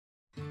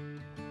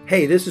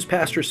Hey, this is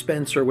Pastor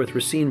Spencer with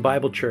Racine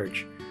Bible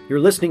Church.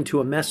 You're listening to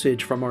a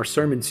message from our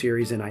sermon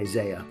series in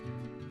Isaiah.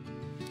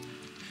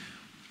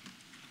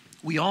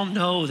 We all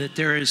know that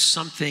there is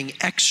something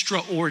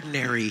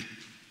extraordinary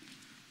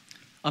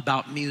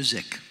about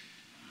music.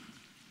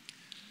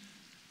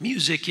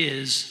 Music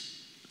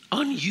is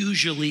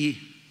unusually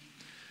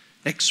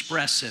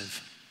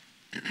expressive.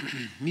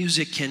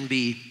 Music can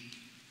be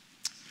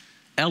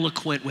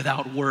eloquent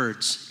without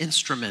words.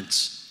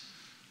 Instruments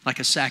like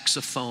a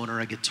saxophone or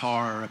a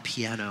guitar or a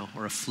piano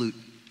or a flute,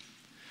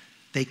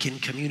 they can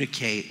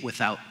communicate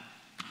without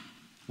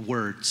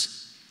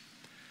words.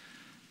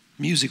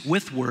 Music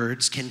with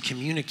words can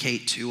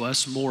communicate to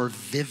us more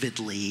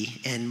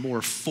vividly and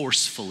more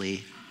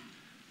forcefully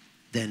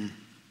than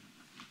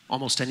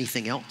almost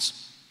anything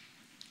else.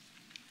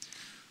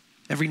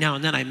 Every now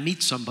and then I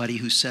meet somebody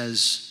who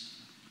says,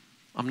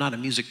 I'm not a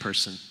music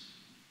person.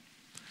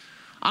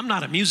 I'm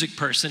not a music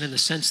person in the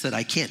sense that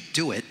I can't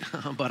do it,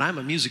 but I'm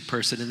a music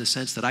person in the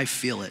sense that I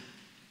feel it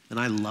and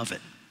I love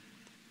it.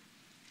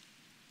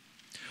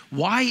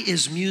 Why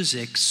is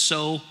music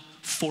so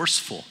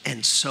forceful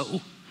and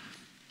so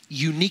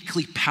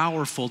uniquely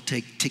powerful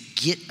to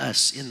get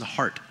us in the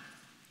heart?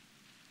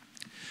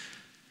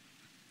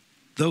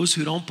 Those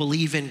who don't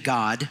believe in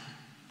God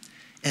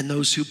and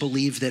those who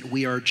believe that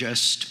we are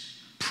just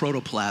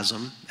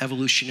protoplasm,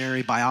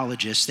 evolutionary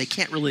biologists, they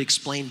can't really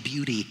explain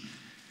beauty.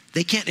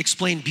 They can't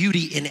explain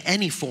beauty in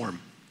any form,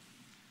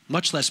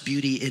 much less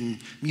beauty in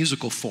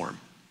musical form.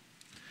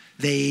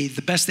 The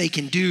best they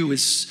can do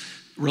is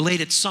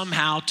relate it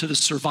somehow to the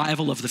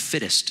survival of the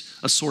fittest,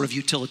 a sort of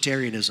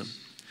utilitarianism.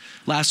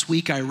 Last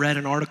week I read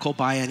an article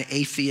by an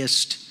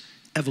atheist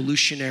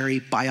evolutionary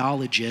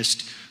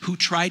biologist who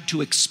tried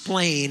to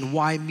explain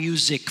why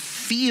music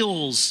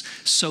feels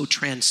so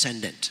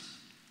transcendent.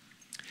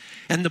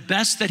 And the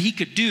best that he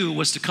could do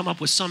was to come up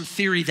with some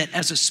theory that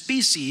as a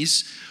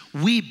species,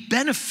 we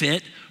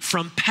benefit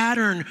from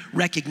pattern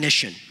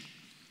recognition.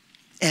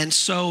 And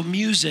so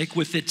music,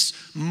 with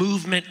its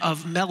movement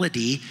of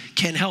melody,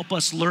 can help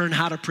us learn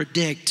how to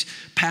predict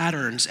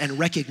patterns and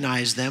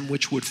recognize them,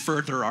 which would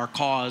further our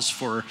cause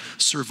for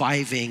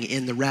surviving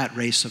in the rat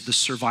race of the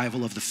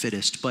survival of the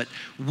fittest. But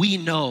we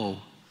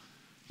know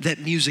that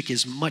music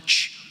is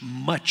much,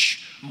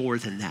 much more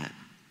than that.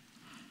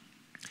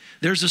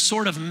 There's a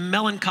sort of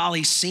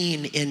melancholy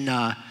scene in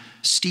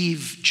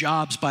Steve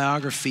Jobs'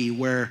 biography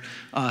where,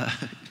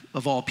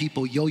 of all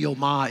people, Yo-Yo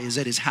Ma is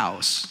at his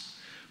house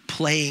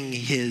playing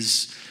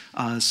his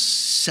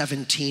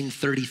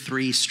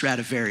 1733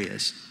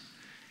 Stradivarius.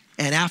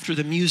 And after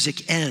the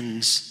music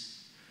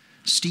ends,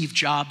 Steve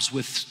Jobs,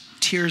 with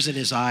tears in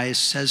his eyes,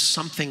 says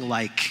something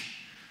like,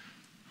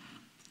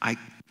 I've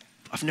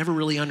never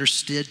really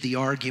understood the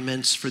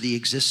arguments for the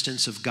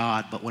existence of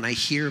God, but when I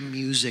hear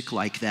music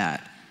like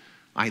that,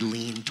 I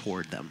lean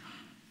toward them.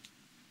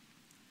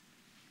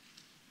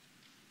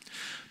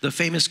 The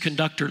famous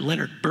conductor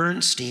Leonard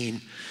Bernstein,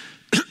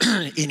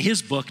 in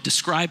his book,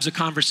 describes a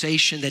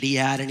conversation that he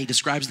had, and he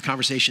describes the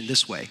conversation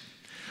this way.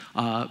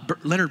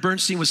 Leonard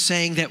Bernstein was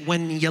saying that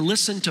when you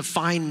listen to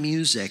fine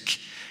music,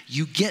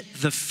 you get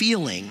the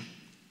feeling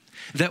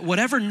that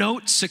whatever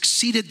note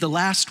succeeded the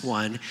last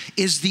one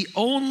is the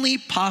only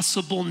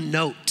possible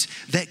note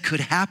that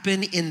could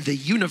happen in the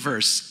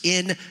universe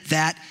in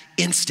that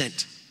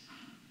instant.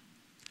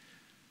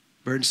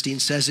 Bernstein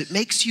says, it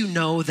makes you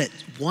know that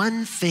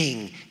one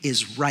thing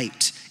is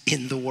right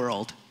in the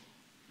world.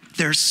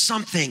 There's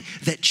something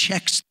that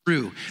checks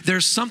through.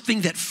 There's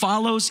something that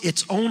follows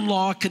its own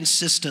law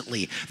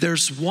consistently.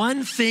 There's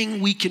one thing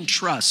we can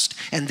trust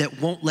and that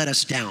won't let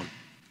us down.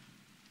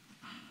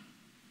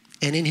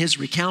 And in his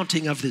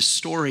recounting of this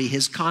story,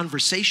 his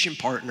conversation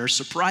partner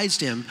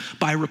surprised him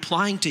by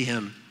replying to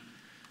him,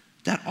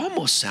 that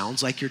almost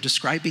sounds like you're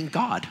describing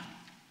God.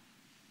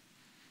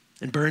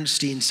 And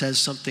Bernstein says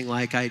something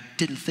like, I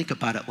didn't think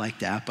about it like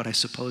that, but I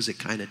suppose it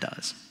kind of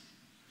does.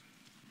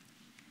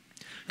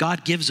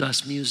 God gives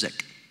us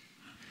music.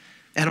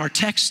 And our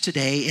text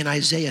today in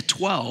Isaiah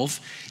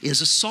 12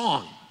 is a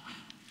song.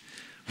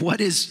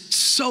 What is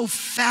so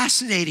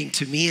fascinating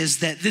to me is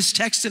that this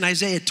text in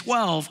Isaiah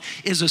 12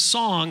 is a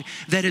song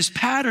that is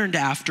patterned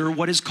after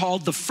what is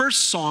called the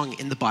first song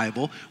in the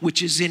Bible,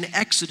 which is in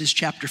Exodus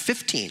chapter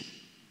 15.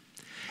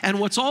 And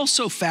what's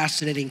also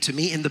fascinating to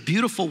me in the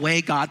beautiful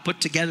way God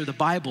put together the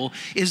Bible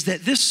is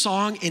that this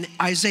song in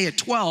Isaiah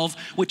 12,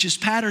 which is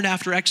patterned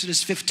after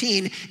Exodus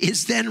 15,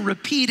 is then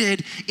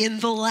repeated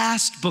in the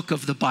last book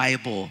of the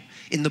Bible,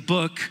 in the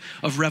book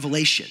of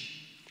Revelation.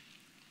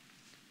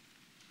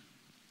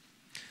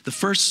 The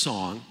first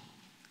song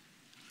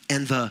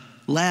and the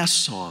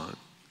last song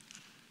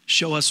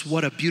show us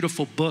what a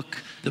beautiful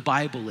book the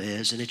Bible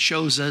is, and it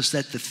shows us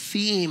that the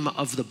theme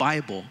of the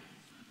Bible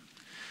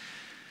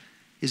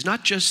is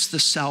not just the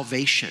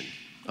salvation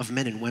of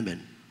men and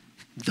women,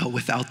 though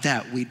without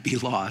that we'd be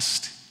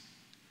lost.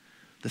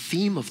 The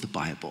theme of the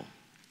Bible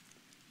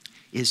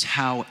is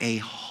how a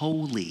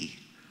holy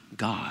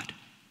God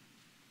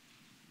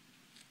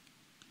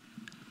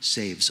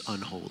saves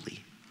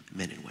unholy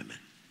men and women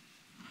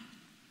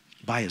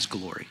by his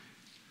glory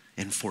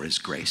and for his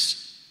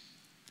grace.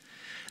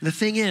 And the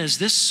thing is,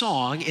 this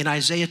song in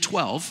Isaiah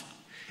 12,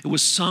 it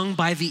was sung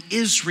by the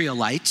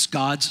Israelites,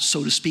 God's,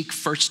 so to speak,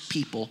 first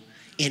people,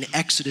 in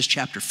Exodus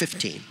chapter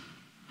 15.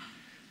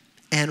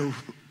 And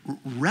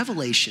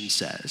Revelation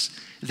says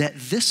that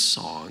this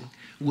song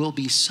will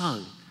be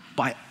sung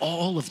by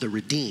all of the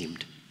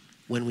redeemed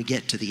when we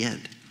get to the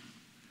end.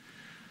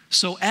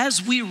 So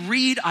as we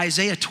read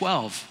Isaiah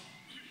 12,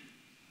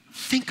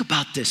 think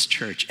about this,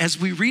 church. As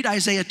we read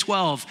Isaiah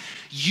 12,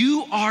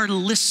 you are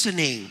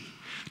listening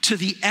to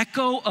the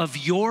echo of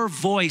your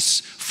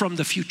voice from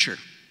the future.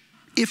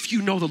 If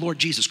you know the Lord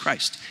Jesus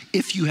Christ,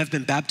 if you have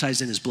been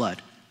baptized in his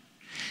blood.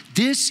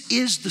 This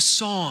is the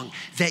song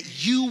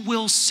that you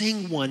will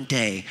sing one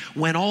day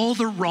when all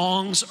the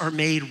wrongs are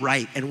made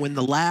right and when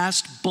the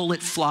last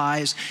bullet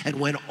flies and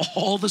when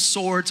all the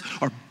swords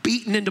are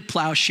beaten into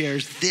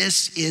plowshares.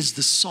 This is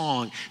the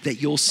song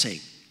that you'll sing.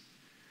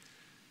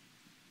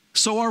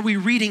 So are we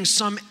reading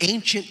some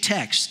ancient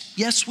text?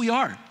 Yes, we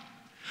are.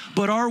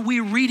 But are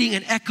we reading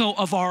an echo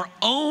of our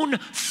own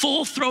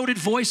full-throated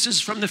voices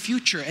from the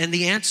future? And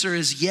the answer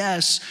is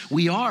yes,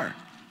 we are.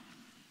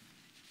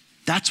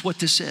 That's what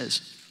this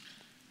is.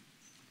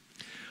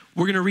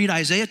 We're going to read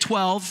Isaiah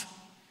 12,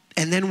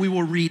 and then we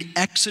will read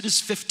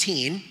Exodus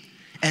 15.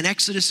 And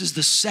Exodus is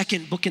the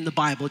second book in the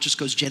Bible. It just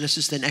goes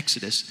Genesis, then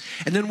Exodus.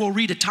 And then we'll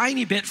read a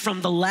tiny bit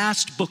from the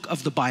last book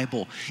of the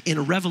Bible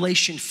in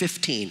Revelation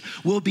 15.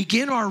 We'll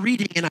begin our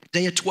reading in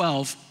Isaiah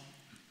 12,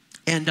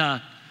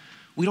 and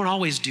we don't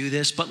always do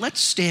this, but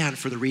let's stand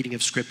for the reading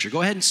of Scripture.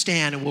 Go ahead and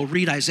stand, and we'll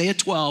read Isaiah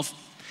 12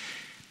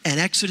 and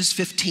Exodus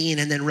 15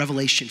 and then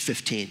Revelation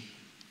 15.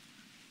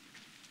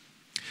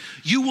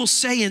 You will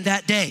say in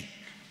that day,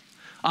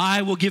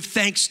 I will give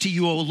thanks to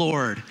you, O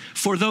Lord,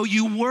 for though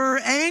you were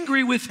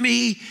angry with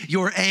me,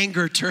 your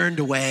anger turned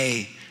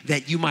away,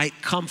 that you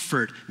might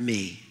comfort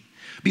me.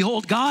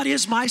 Behold, God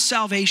is my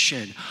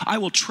salvation. I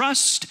will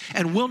trust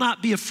and will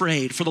not be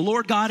afraid, for the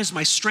Lord God is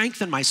my strength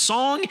and my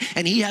song,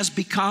 and he has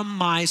become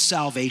my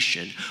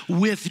salvation.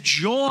 With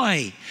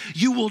joy,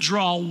 you will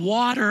draw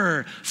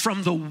water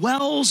from the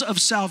wells of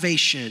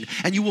salvation,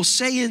 and you will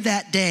say in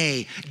that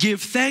day,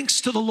 give thanks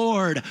to the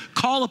Lord,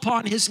 call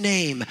upon his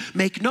name,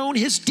 make known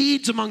his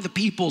deeds among the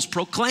peoples,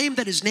 proclaim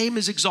that his name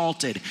is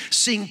exalted,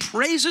 sing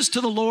praises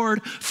to the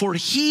Lord, for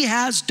he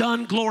has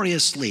done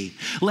gloriously.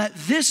 Let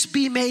this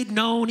be made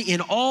known in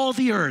all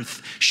the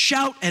earth.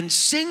 Shout and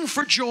sing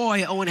for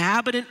joy, O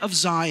inhabitant of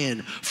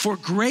Zion, for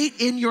great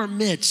in your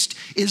midst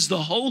is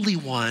the Holy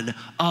One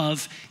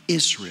of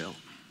Israel.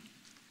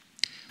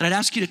 And I'd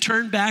ask you to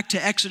turn back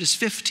to Exodus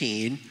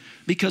 15,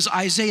 because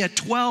Isaiah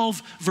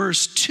 12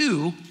 verse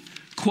 2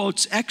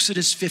 quotes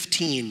Exodus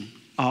 15,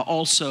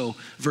 also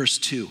verse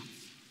 2.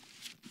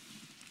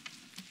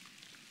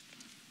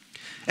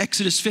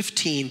 Exodus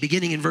 15,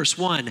 beginning in verse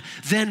 1.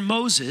 Then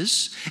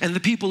Moses and the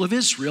people of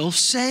Israel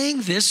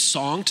sang this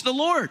song to the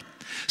Lord,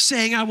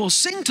 saying, I will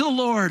sing to the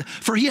Lord,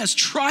 for he has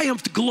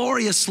triumphed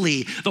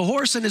gloriously. The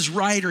horse and his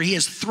rider he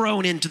has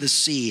thrown into the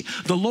sea.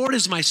 The Lord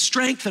is my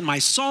strength and my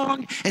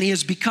song, and he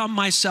has become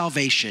my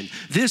salvation.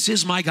 This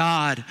is my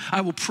God. I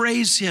will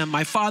praise him,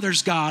 my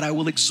father's God. I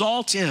will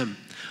exalt him.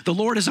 The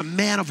Lord is a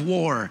man of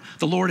war.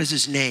 The Lord is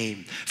his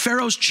name.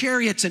 Pharaoh's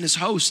chariots and his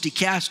host he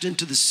cast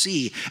into the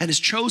sea, and his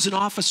chosen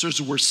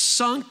officers were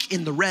sunk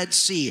in the Red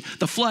Sea.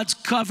 The floods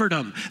covered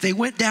them. They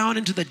went down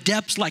into the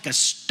depths like a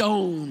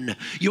stone.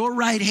 Your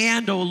right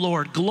hand, O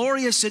Lord,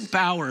 glorious in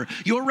power.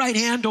 Your right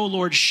hand, O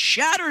Lord,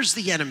 shatters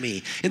the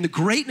enemy. In the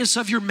greatness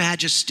of your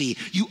majesty,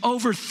 you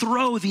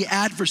overthrow the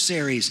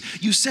adversaries.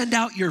 You send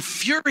out your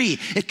fury.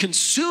 It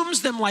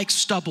consumes them like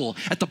stubble.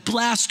 At the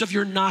blast of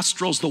your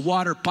nostrils, the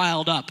water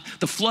piled up.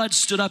 The flood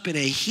stood up in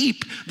a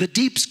heap. The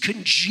deeps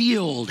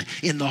congealed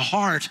in the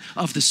heart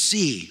of the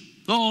sea.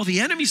 Oh, the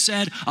enemy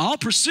said, I'll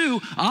pursue,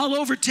 I'll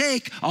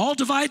overtake, I'll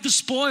divide the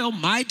spoil.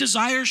 My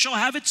desire shall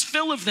have its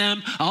fill of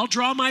them. I'll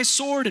draw my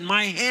sword and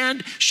my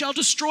hand shall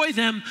destroy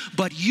them.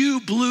 But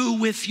you blew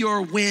with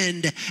your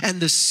wind and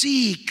the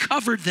sea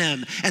covered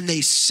them and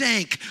they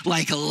sank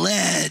like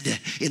lead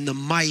in the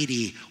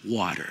mighty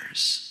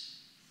waters.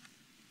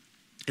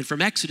 And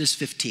from Exodus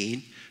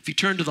 15, if you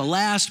turn to the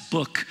last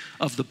book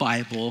of the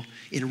Bible,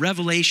 in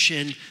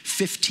Revelation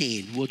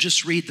 15, we'll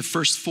just read the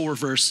first 4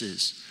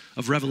 verses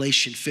of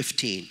Revelation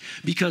 15.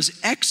 Because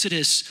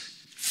Exodus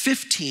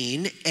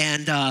 15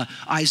 and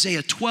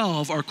Isaiah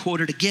 12 are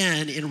quoted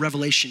again in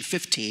Revelation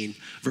 15,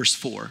 verse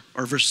 4,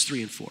 or verses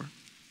 3 and 4.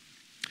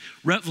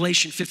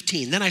 Revelation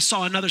 15, then I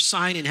saw another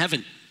sign in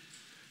heaven,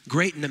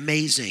 great and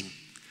amazing.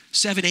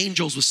 7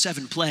 angels with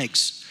 7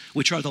 plagues,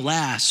 which are the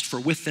last,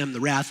 for with them the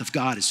wrath of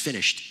God is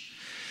finished.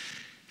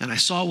 And I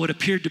saw what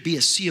appeared to be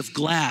a sea of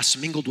glass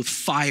mingled with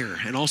fire,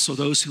 and also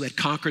those who had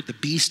conquered the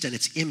beast and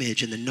its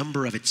image and the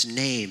number of its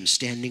name,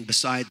 standing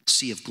beside the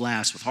sea of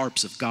glass with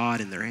harps of God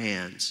in their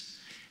hands.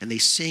 And they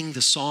sing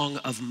the song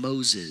of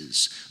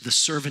Moses, the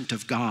servant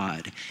of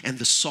God, and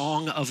the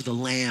song of the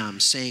Lamb,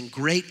 saying,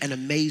 great and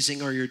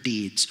amazing are your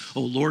deeds,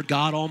 O Lord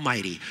God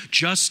Almighty.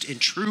 Just and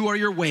true are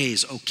your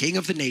ways, O King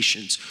of the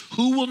nations.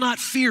 Who will not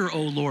fear,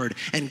 O Lord,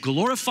 and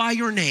glorify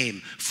your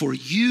name? For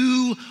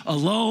you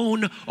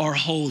alone are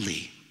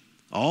holy.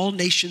 All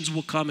nations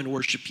will come and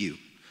worship you,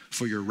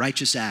 for your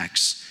righteous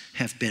acts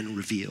have been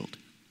revealed.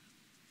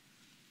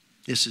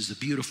 This is the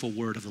beautiful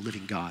word of the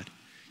living God.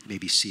 You may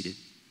be seated.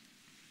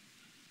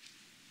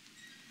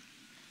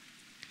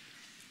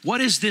 What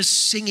is this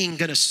singing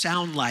going to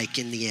sound like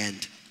in the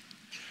end?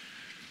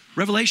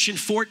 Revelation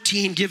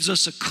 14 gives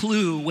us a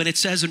clue when it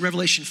says in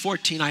Revelation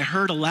 14, I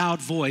heard a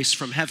loud voice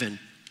from heaven,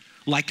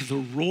 like the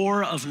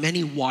roar of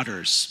many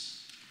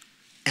waters,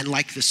 and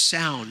like the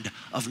sound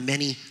of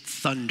many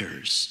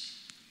thunders.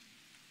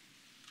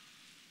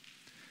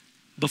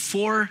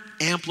 Before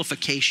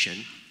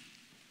amplification,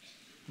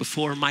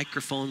 before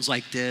microphones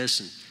like this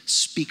and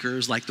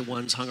speakers like the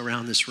ones hung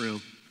around this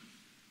room,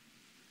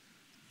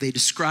 they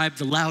describe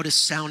the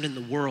loudest sound in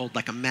the world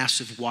like a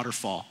massive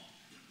waterfall,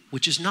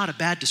 which is not a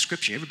bad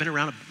description. You ever been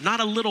around not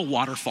a little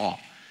waterfall?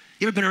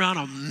 You ever been around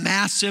a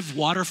massive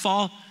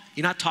waterfall?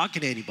 You're not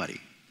talking to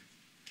anybody.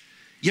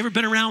 You ever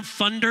been around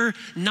thunder?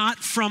 Not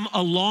from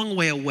a long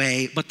way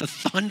away, but the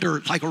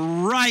thunder like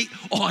right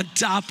on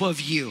top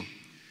of you.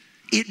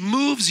 It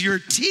moves your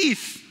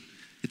teeth.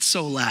 It's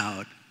so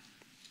loud.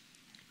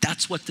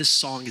 That's what this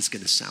song is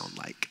going to sound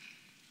like.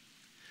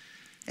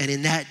 And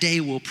in that day,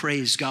 we'll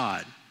praise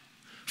God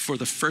for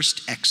the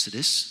first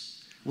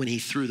Exodus, when he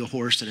threw the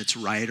horse and its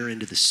rider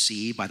into the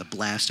sea by the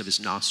blast of his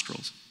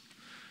nostrils.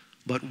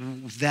 But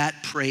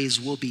that praise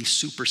will be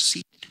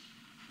superseded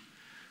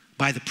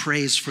by the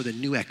praise for the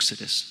new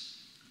Exodus,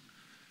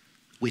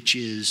 which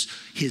is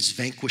his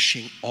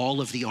vanquishing all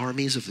of the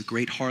armies of the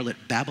great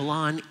harlot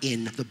Babylon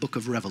in the book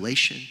of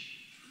Revelation,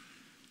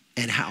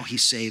 and how he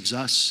saves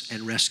us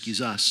and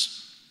rescues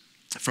us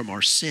from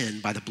our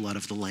sin by the blood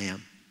of the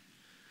Lamb.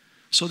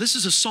 So this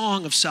is a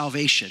song of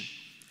salvation.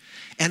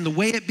 And the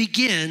way it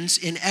begins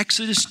in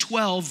Exodus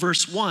 12,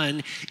 verse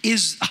 1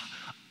 is,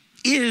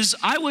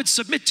 I would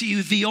submit to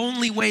you, the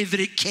only way that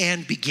it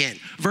can begin.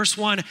 Verse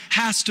 1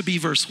 has to be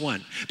verse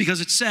 1,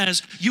 because it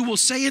says, you will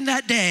say in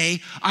that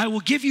day, I will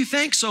give you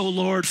thanks, O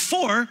Lord,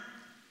 for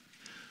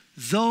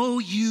though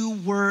you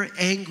were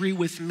angry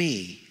with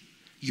me,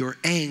 your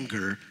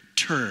anger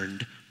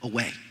turned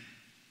away.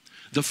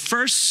 The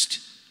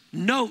first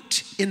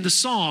note in the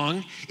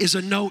song is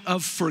a note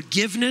of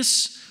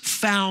forgiveness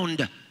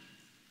found,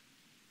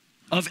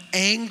 of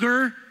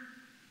anger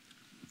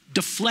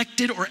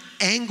deflected or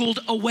angled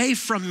away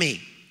from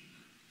me,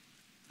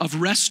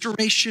 of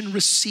restoration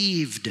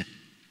received.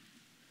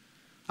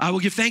 I will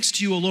give thanks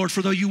to you, O Lord,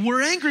 for though you were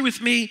angry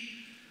with me,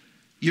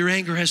 your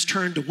anger has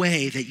turned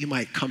away that you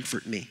might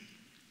comfort me.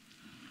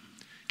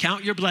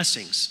 Count your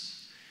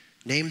blessings.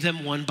 Name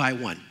them one by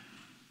one.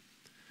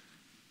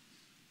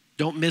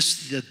 Don't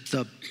miss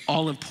the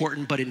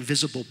all-important but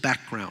invisible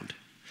background.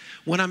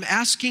 When I'm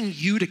asking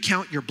you to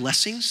count your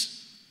blessings,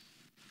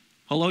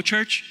 hello,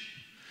 church?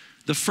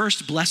 The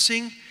first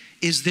blessing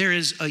is there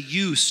is a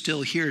you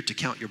still here to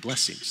count your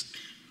blessings.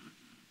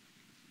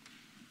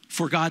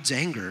 For God's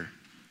anger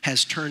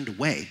has turned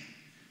away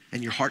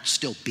and your heart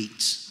still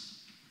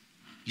beats.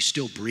 You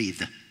still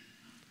breathe.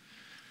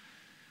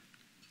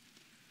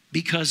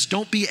 Because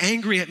don't be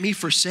angry at me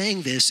for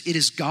saying this. It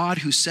is God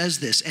who says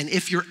this. And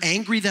if you're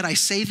angry that I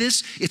say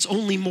this, it's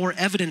only more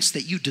evidence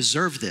that you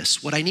deserve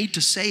this. What I need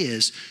to say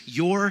is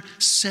your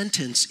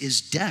sentence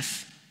is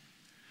death.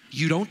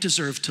 You don't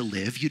deserve to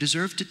live, you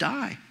deserve to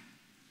die.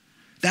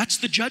 That's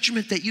the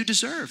judgment that you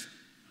deserve.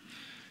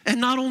 And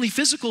not only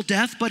physical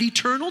death, but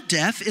eternal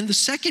death in the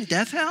second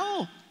death,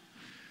 hell.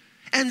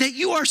 And that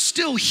you are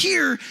still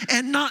here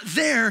and not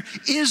there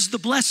is the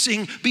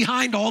blessing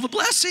behind all the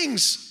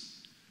blessings.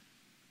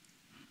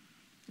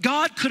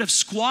 God could have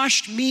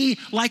squashed me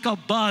like a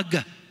bug,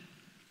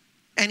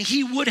 and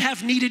he would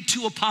have needed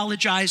to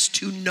apologize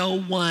to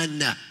no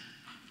one.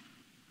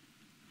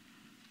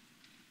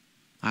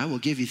 I will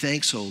give you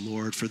thanks, O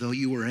Lord, for though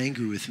you were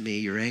angry with me,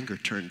 your anger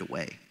turned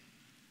away,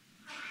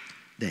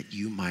 that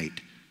you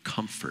might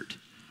comfort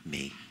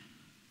me.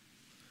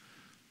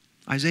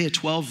 Isaiah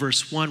 12,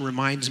 verse 1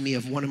 reminds me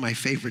of one of my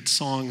favorite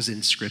songs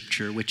in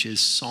Scripture, which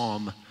is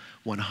Psalm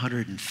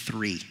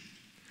 103.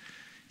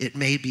 It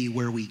may be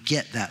where we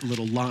get that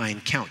little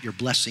line, count your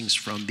blessings,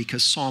 from,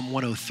 because Psalm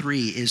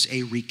 103 is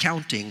a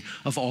recounting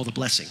of all the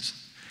blessings.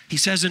 He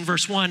says in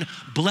verse 1,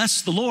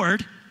 bless the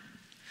Lord.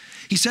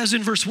 He says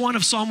in verse 1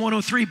 of Psalm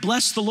 103,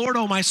 bless the Lord,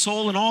 O my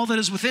soul, and all that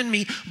is within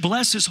me.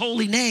 Bless his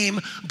holy name.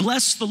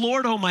 Bless the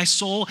Lord, O my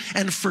soul,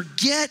 and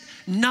forget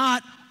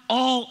not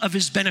all of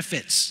his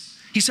benefits.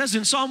 He says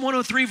in Psalm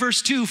 103,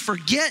 verse 2,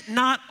 forget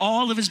not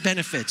all of his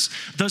benefits.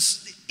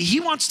 Thus, he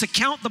wants to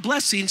count the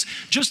blessings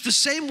just the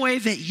same way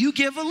that you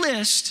give a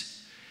list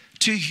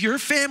to your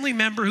family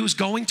member who's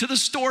going to the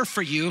store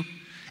for you,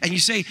 and you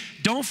say,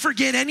 don't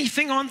forget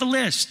anything on the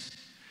list.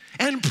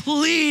 And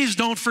please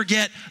don't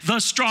forget the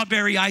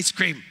strawberry ice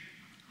cream.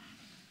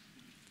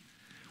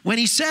 When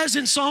he says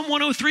in Psalm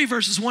 103,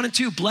 verses 1 and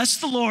 2, bless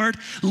the Lord,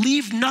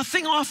 leave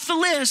nothing off the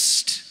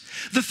list.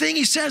 The thing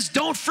he says,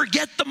 don't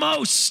forget the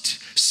most.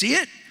 See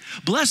it?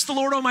 Bless the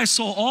Lord, O my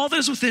soul, all that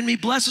is within me,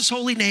 bless his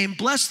holy name.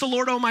 Bless the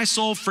Lord, O my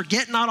soul,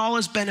 forget not all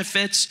his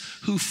benefits,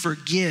 who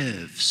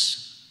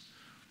forgives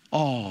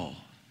all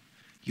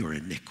your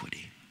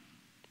iniquity.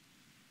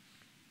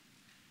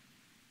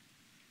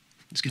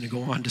 He's going to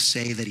go on to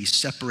say that he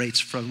separates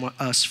from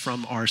us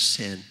from our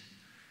sin.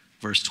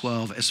 Verse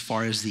 12, as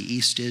far as the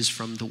east is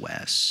from the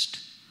west.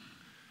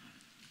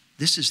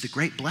 This is the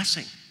great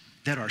blessing,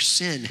 that our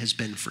sin has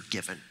been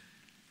forgiven.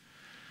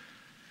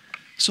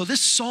 So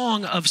this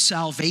song of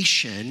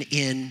salvation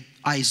in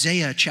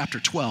Isaiah chapter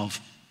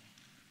 12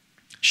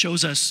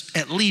 shows us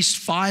at least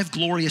 5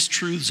 glorious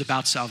truths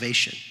about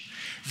salvation.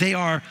 They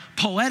are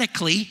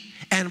poetically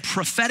and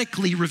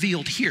prophetically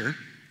revealed here.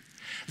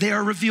 They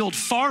are revealed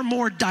far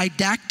more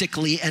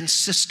didactically and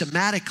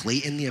systematically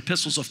in the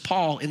epistles of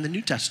Paul in the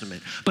New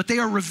Testament. But they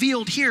are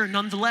revealed here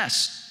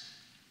nonetheless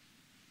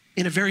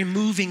in a very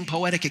moving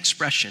poetic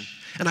expression.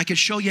 And I could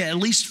show you at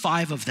least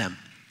 5 of them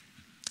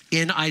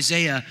in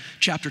Isaiah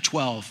chapter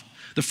 12.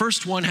 The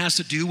first one has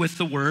to do with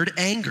the word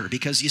anger,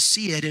 because you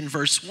see it in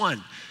verse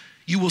 1.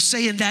 You will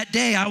say in that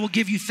day, I will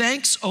give you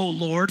thanks, O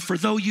Lord, for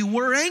though you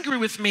were angry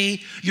with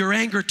me, your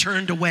anger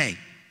turned away.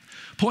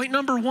 Point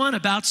number 1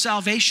 about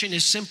salvation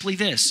is simply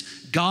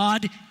this: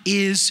 God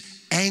is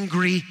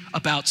angry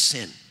about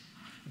sin.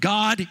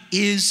 God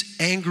is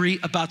angry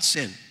about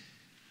sin.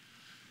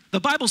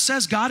 The Bible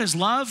says God is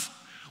love.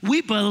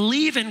 We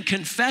believe and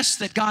confess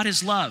that God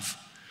is love.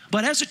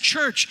 But as a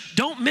church,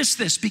 don't miss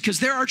this, because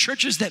there are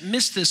churches that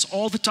miss this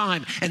all the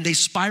time and they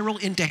spiral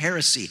into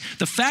heresy.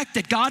 The fact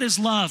that God is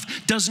love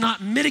does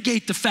not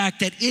mitigate the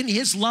fact that in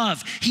his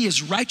love, he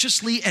is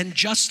righteously and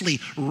justly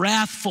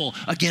wrathful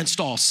against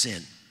all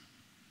sin.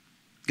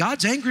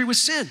 God's angry with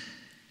sin.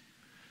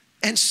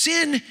 And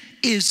sin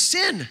is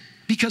sin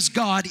because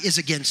God is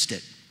against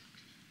it.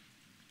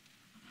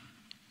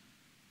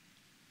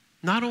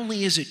 Not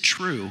only is it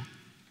true,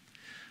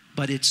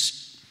 but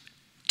it's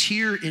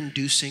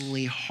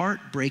tear-inducingly,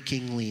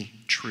 heartbreakingly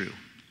true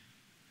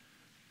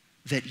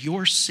that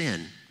your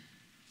sin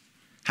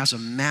has a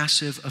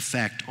massive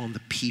effect on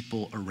the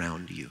people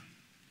around you.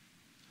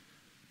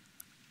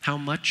 How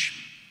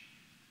much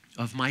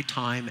of my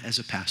time as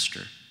a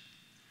pastor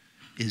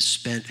is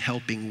spent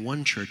helping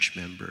one church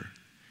member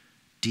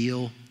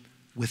deal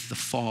with the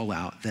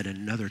fallout that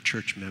another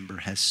church member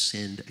has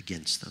sinned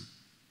against them.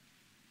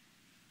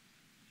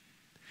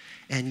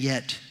 And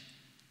yet,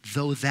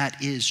 though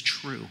that is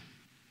true,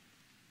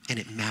 and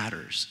it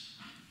matters,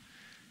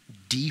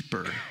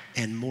 deeper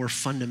and more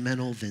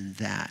fundamental than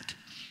that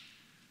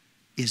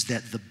is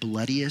that the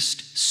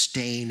bloodiest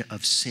stain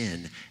of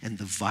sin and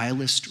the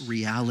vilest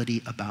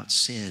reality about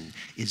sin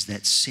is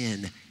that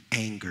sin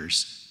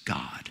angers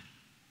God.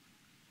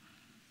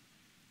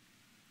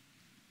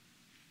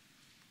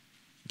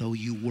 Though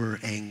you were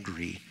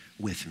angry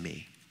with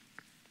me.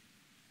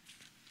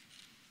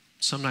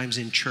 Sometimes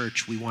in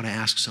church, we want to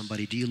ask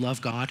somebody, do you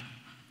love God?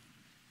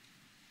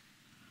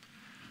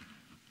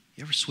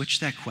 You ever switch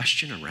that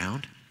question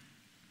around?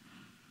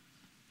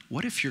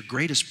 What if your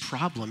greatest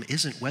problem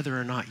isn't whether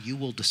or not you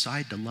will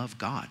decide to love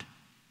God?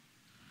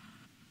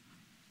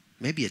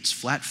 Maybe it's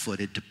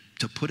flat-footed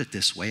to put it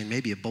this way, and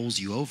maybe it bowls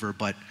you over,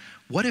 but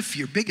what if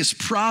your biggest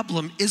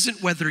problem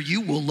isn't whether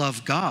you will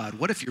love God?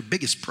 What if your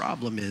biggest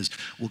problem is,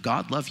 will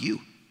God love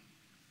you?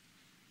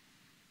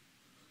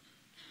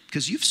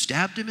 Because you've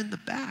stabbed him in the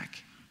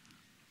back.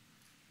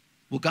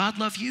 Will God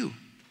love you?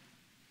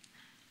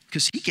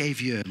 Because he gave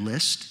you a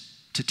list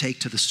to take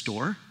to the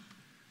store,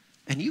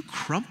 and you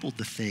crumpled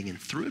the thing and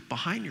threw it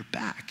behind your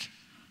back.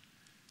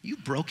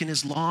 You've broken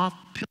his law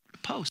pillar to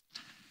post.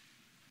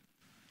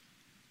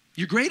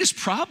 Your greatest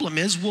problem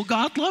is, will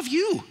God love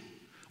you?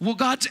 Will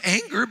God's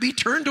anger be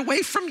turned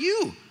away from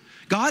you?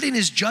 God in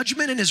his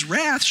judgment and his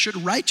wrath should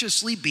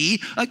righteously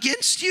be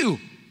against you.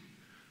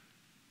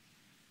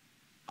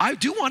 I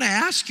do want to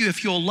ask you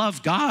if you'll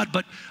love God,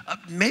 but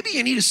maybe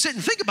you need to sit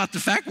and think about the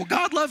fact, will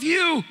God love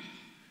you?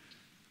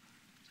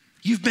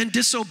 You've been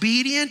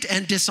disobedient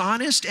and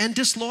dishonest and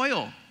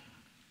disloyal.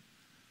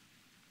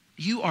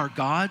 You are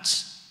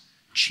God's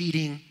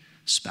cheating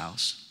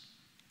spouse.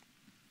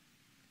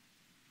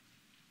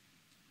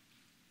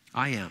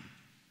 I am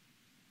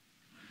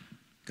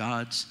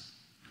God's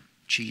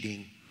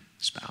cheating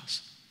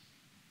spouse.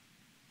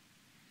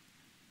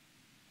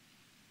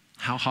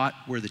 How hot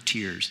were the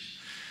tears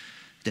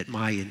that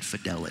my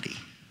infidelity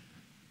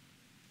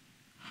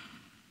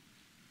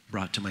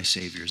brought to my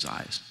Savior's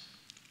eyes?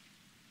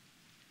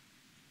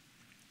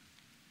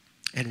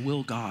 And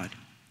will God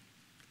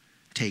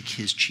take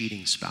his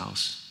cheating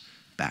spouse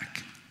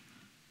back?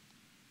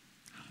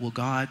 Will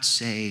God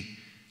say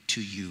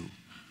to you,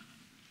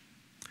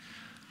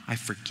 I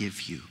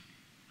forgive you.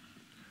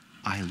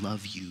 I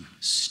love you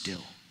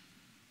still.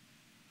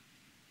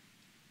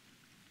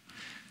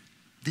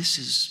 This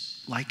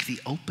is like the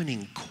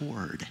opening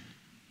chord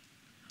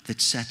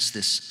that sets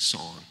this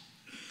song,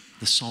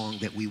 the song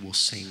that we will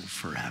sing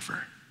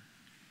forever.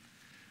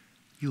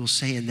 You will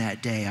say in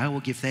that day, I will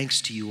give thanks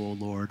to you, O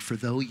Lord, for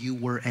though you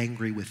were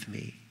angry with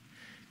me,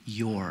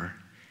 your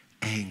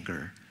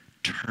anger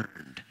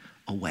turned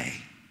away.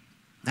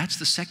 That's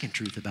the second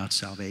truth about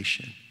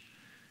salvation.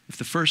 If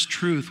the first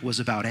truth was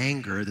about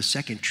anger, the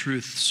second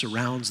truth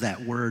surrounds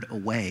that word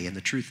away. And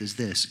the truth is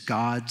this: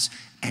 God's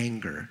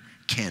anger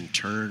can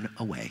turn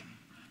away.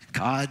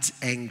 God's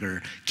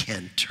anger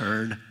can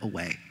turn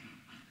away.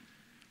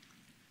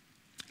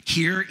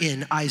 Here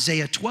in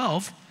Isaiah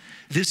 12,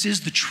 this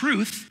is the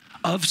truth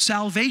of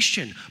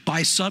salvation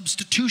by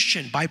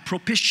substitution, by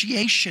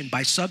propitiation,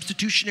 by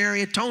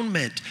substitutionary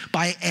atonement,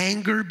 by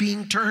anger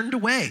being turned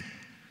away.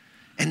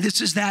 And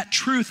this is that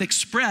truth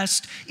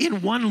expressed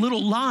in one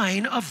little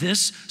line of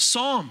this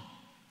psalm.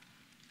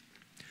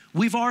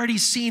 We've already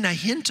seen a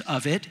hint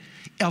of it,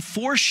 a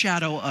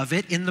foreshadow of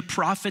it in the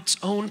prophet's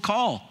own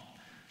call.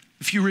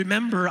 If you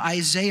remember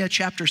Isaiah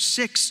chapter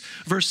 6,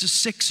 verses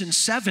 6 and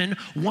 7,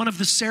 one of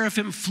the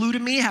seraphim flew to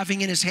me,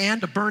 having in his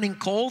hand a burning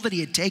coal that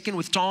he had taken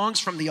with tongs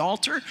from the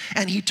altar,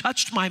 and he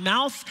touched my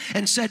mouth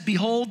and said,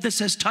 behold, this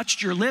has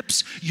touched your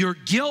lips. Your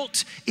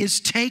guilt is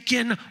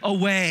taken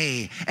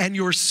away, and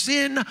your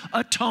sin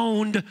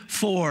atoned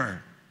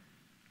for.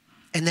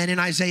 And then in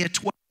Isaiah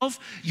 12,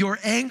 your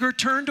anger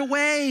turned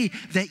away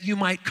that you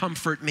might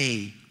comfort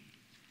me.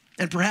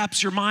 And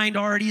perhaps your mind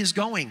already is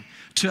going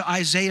to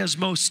Isaiah's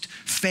most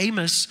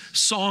famous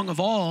song of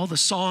all, the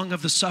Song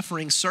of the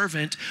Suffering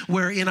Servant,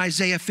 where in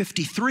Isaiah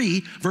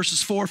 53,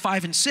 verses 4,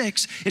 5, and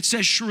 6, it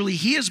says, surely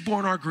he has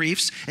borne our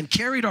griefs and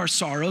carried our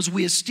sorrows.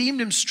 We esteemed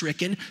him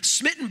stricken,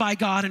 smitten by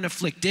God and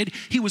afflicted.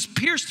 He was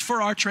pierced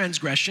for our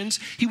transgressions.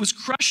 He was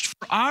crushed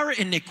for our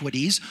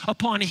iniquities.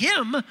 Upon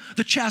him,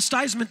 the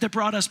chastisement that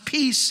brought us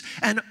peace,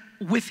 and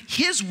with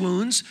his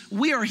wounds,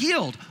 we are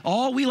healed.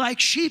 All we like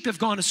sheep have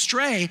gone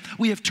astray.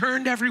 We have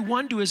turned every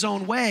one to his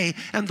own way,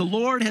 and the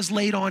Lord has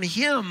laid on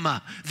him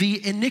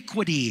the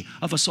iniquity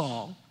of us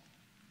all.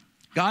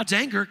 God's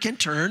anger can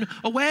turn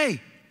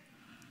away.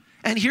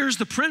 And here's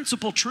the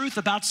principal truth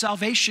about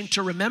salvation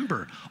to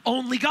remember.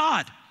 Only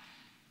God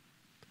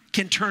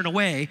can turn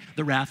away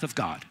the wrath of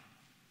God.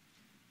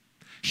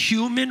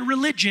 Human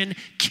religion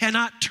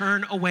cannot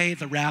turn away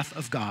the wrath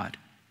of God.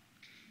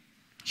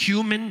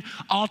 Human,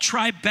 I'll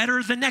try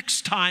better the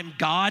next time,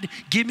 God,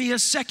 give me a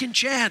second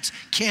chance,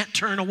 can't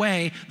turn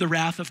away the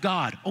wrath of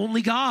God.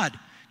 Only God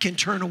can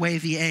turn away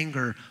the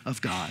anger of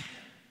God.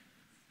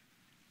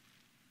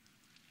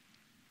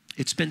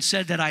 It's been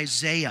said that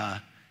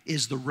Isaiah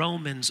is the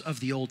Romans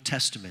of the Old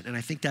Testament, and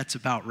I think that's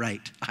about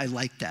right. I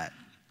like that.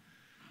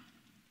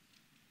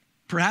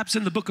 Perhaps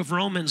in the book of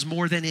Romans,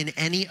 more than in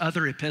any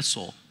other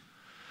epistle,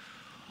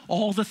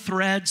 all the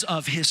threads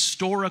of the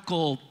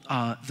historical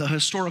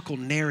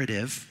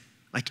narrative,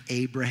 like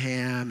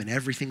Abraham and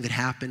everything that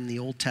happened in the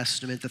Old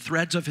Testament, the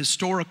threads of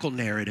historical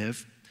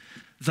narrative,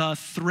 the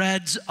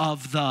threads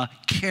of the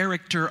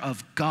character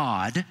of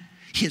God,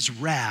 his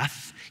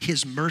wrath,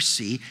 his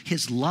mercy,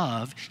 his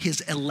love,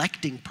 his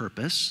electing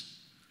purpose,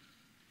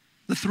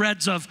 the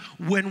threads of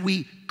when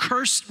he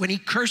cursed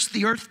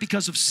the earth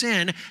because of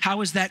sin,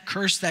 how is that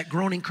curse, that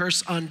groaning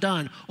curse,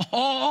 undone?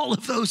 All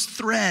of those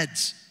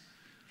threads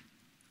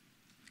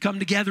come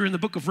together in the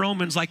book of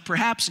Romans like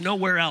perhaps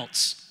nowhere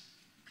else.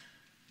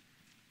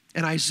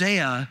 And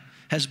Isaiah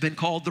has been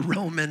called the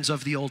Romans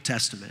of the Old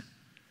Testament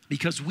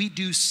because we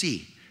do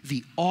see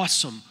the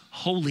awesome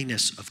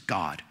holiness of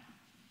God.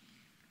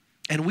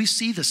 And we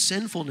see the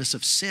sinfulness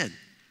of sin.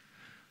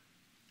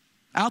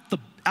 Out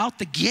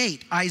the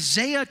gate,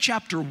 Isaiah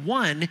chapter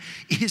 1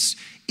 is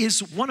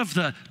one of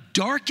the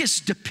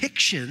darkest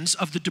depictions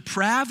of the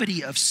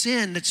depravity of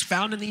sin that's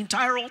found in the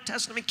entire Old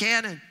Testament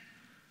canon.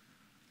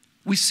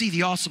 We see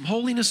the awesome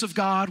holiness of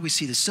God, we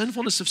see the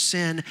sinfulness of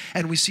sin,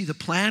 and we see the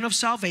plan of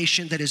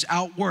salvation that is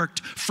outworked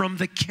from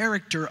the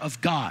character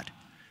of God.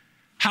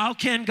 How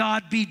can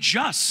God be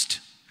just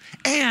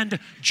and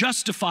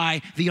justify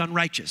the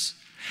unrighteous?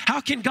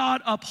 How can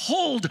God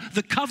uphold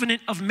the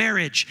covenant of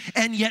marriage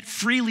and yet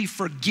freely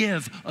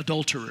forgive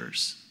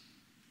adulterers?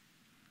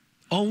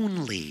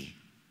 Only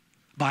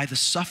by the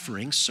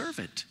suffering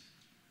servant.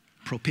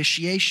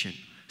 Propitiation,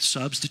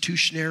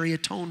 substitutionary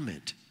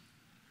atonement.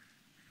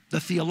 The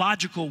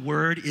theological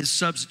word is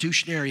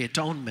substitutionary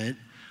atonement.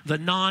 The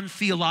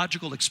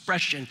non-theological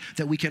expression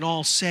that we can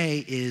all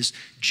say is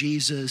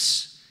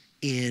Jesus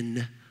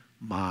in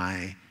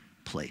my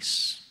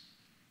place.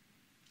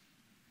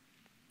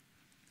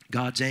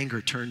 God's anger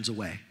turns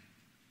away.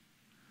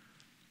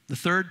 The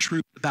third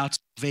truth about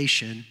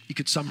salvation, you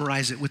could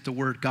summarize it with the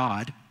word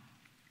God.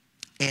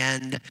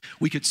 And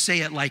we could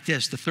say it like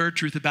this. The third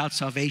truth about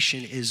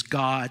salvation is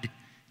God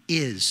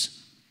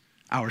is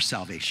our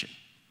salvation.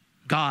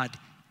 God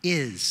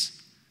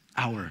is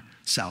our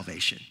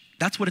salvation.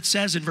 That's what it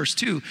says in verse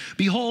 2.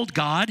 Behold,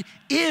 God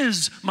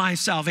is my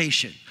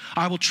salvation.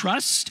 I will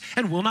trust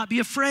and will not be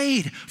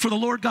afraid, for the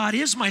Lord God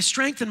is my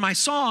strength and my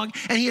song,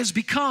 and he has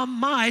become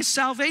my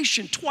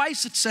salvation.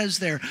 Twice it says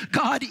there,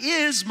 God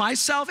is my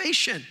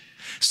salvation.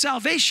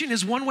 Salvation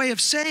is one way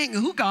of saying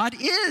who God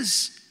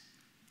is.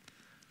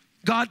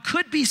 God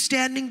could be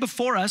standing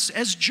before us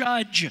as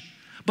judge,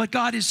 but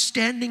God is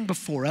standing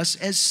before us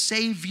as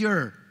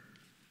Savior.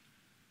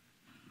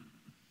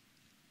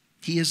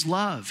 He is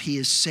love. He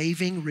is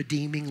saving,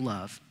 redeeming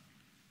love.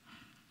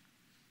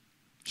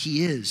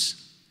 He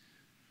is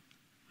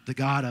the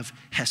God of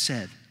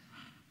Hesed,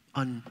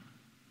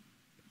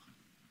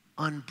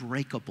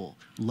 unbreakable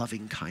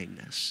loving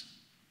kindness.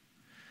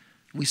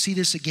 We see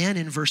this again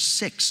in verse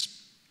 6.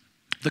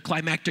 The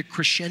climactic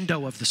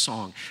crescendo of the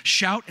song.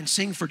 Shout and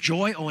sing for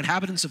joy, O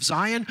inhabitants of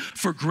Zion,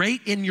 for great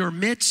in your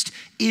midst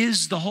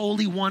is the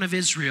Holy One of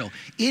Israel.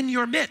 In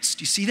your midst,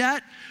 you see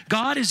that?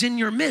 God is in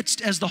your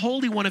midst as the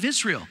Holy One of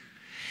Israel.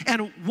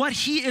 And what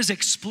he is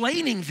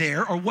explaining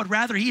there, or what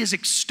rather he is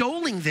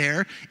extolling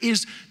there,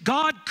 is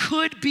God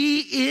could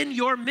be in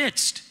your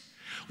midst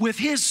with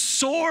his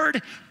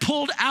sword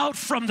pulled out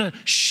from the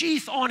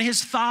sheath on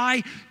his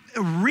thigh,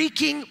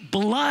 wreaking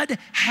blood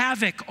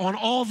havoc on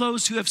all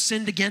those who have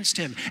sinned against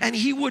him. And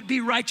he would be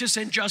righteous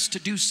and just to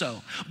do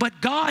so.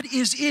 But God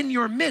is in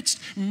your midst,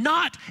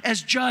 not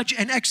as judge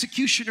and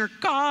executioner.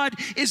 God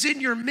is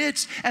in your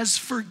midst as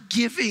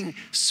forgiving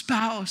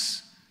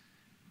spouse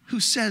who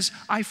says,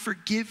 I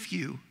forgive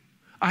you.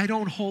 I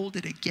don't hold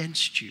it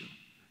against you.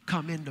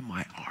 Come into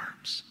my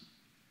arms.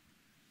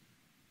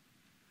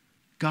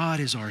 God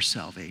is our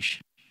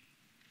salvation.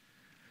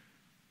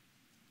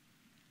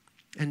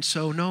 And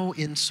so no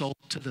insult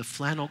to the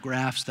flannel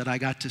graphs that I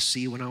got to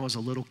see when I was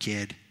a little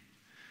kid.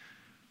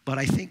 But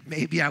I think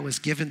maybe I was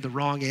given the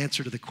wrong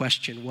answer to the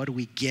question, what do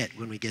we get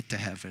when we get to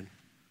heaven?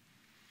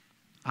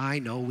 I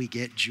know we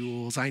get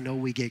jewels. I know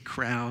we get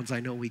crowns. I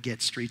know we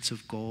get streets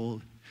of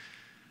gold.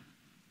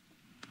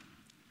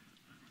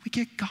 We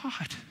get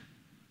God.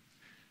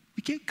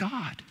 We get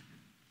God.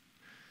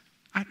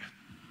 I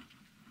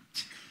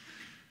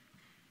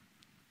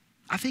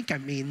think I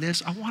mean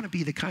this. I want to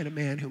be the kind of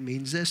man who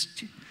means this.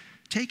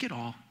 Take it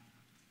all.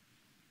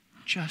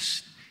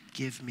 Just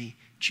give me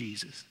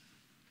Jesus.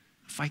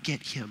 If I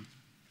get him,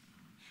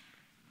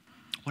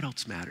 what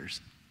else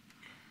matters?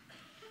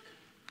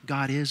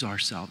 God is our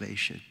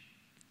salvation.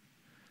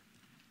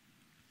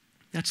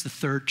 That's the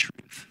third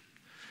truth.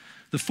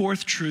 The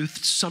fourth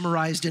truth,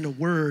 summarized in a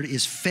word,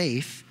 is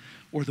faith,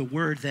 or the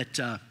word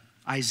that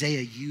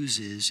Isaiah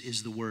uses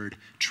is the word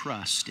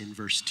trust in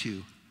verse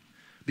 2.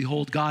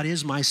 Behold, God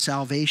is my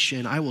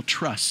salvation. I will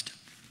trust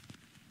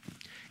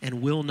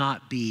and will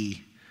not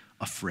be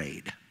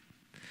afraid.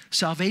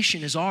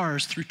 Salvation is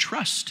ours through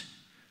trust,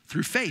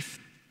 through faith.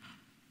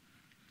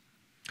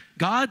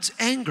 God's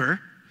anger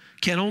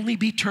can only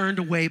be turned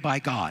away by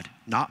God,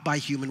 not by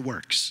human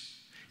works.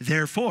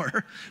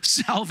 Therefore,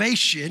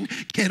 salvation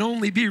can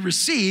only be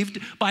received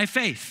by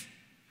faith.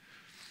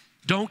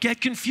 Don't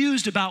get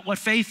confused about what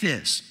faith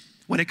is.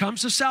 When it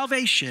comes to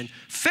salvation,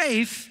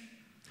 faith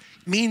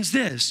means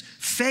this.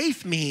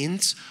 Faith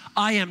means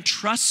I am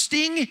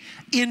trusting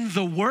in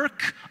the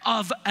work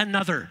of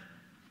another.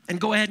 And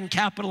go ahead and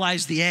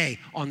capitalize the A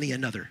on the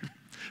another.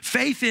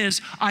 Faith is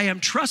I am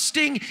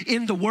trusting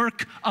in the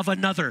work of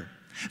another.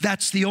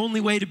 That's the only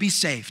way to be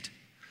saved.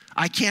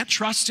 I can't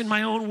trust in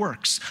my own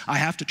works. I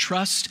have to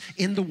trust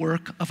in the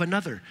work of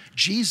another.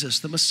 Jesus,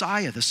 the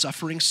Messiah, the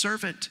suffering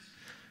servant.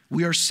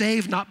 We are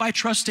saved not by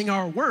trusting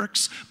our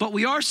works, but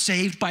we are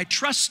saved by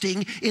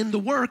trusting in the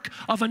work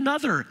of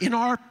another in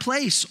our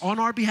place, on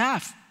our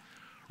behalf.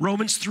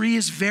 Romans 3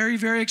 is very,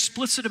 very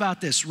explicit about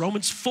this.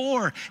 Romans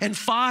 4 and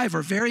 5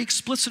 are very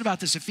explicit about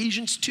this.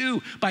 Ephesians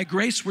 2, by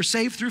grace we're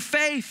saved through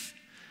faith.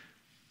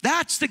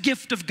 That's the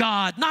gift of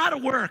God, not a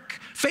work.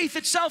 Faith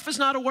itself is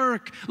not a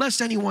work,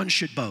 lest anyone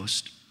should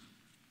boast.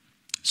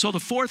 So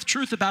the fourth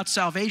truth about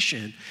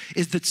salvation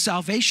is that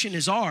salvation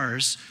is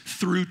ours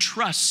through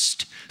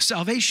trust.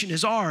 Salvation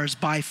is ours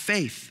by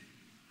faith.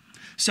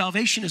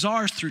 Salvation is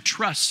ours through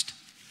trust.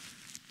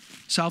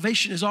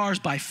 Salvation is ours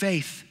by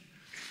faith.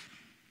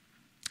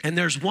 And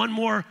there's one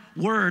more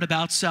word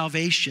about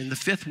salvation. The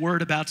fifth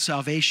word about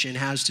salvation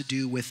has to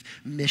do with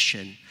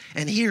mission.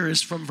 And here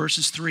is from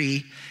verses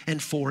 3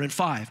 and 4 and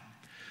 5.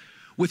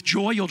 With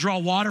joy, you'll draw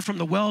water from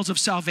the wells of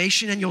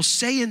salvation, and you'll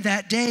say in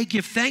that day,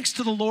 give thanks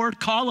to the Lord,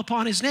 call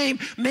upon his name,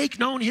 make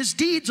known his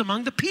deeds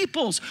among the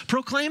peoples,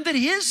 proclaim that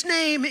his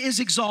name is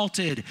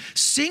exalted,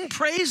 sing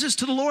praises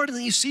to the Lord. And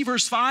then you see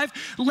verse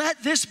 5,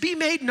 let this be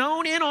made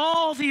known in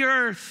all the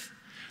earth.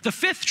 The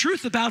fifth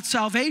truth about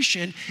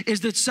salvation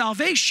is that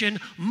salvation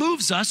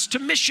moves us to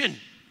mission.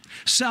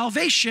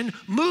 Salvation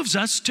moves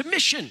us to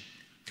mission.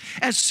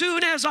 As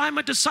soon as I'm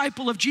a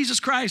disciple of Jesus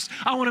Christ,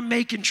 I want to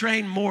make and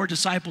train more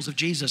disciples of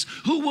Jesus,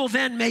 who will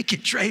then make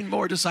and train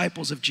more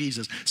disciples of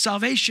Jesus.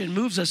 Salvation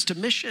moves us to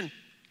mission.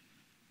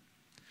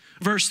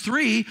 Verse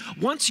 3,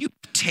 once you've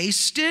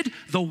tasted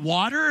the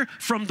water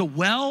from the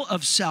well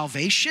of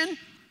salvation,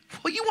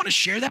 well, you want to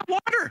share that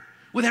water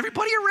with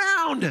everybody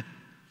around.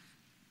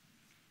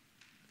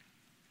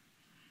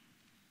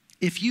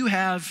 If you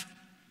have,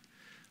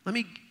 let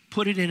me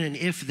put it in an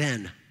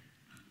if-then.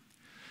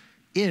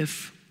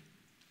 If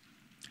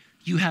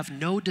you have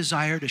no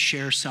desire to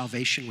share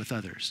salvation with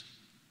others,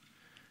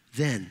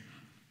 then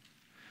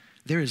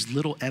there is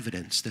little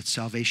evidence that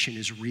salvation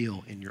is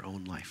real in your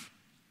own life.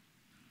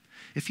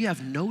 if you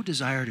have no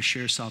desire to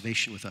share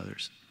salvation with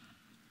others,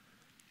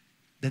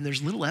 then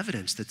there's little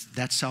evidence that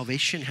that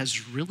salvation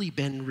has really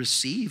been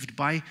received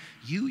by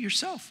you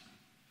yourself.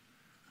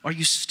 Are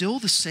you still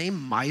the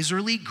same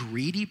miserly,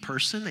 greedy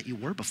person that you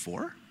were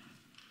before?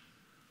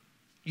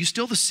 You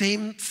still the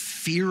same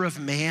fear of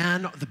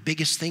man, the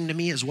biggest thing to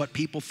me is what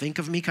people think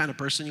of me kind of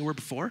person you were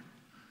before?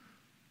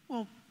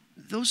 Well,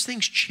 those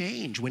things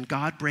change when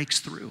God breaks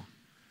through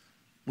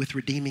with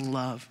redeeming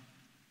love.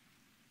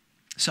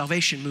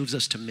 Salvation moves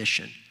us to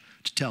mission,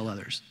 to tell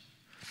others.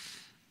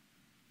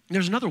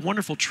 There's another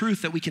wonderful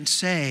truth that we can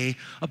say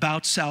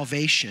about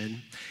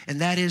salvation, and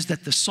that is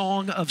that the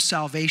song of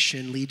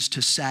salvation leads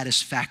to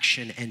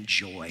satisfaction and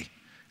joy.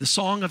 The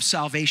song of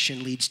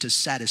salvation leads to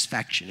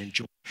satisfaction and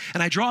joy.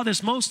 And I draw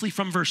this mostly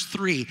from verse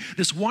 3,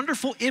 this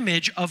wonderful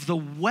image of the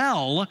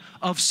well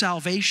of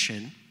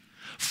salvation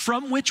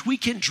from which we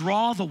can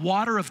draw the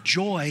water of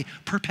joy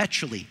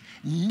perpetually,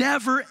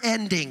 never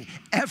ending,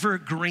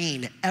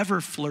 evergreen,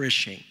 ever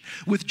flourishing.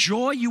 With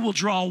joy you will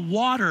draw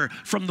water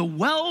from the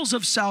wells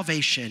of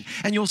salvation,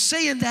 and you'll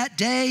say in that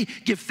day,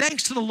 give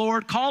thanks to the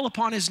Lord, call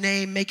upon his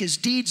name, make his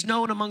deeds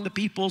known among the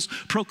peoples,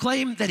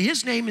 proclaim that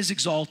his name is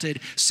exalted,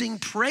 sing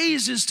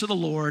praises to the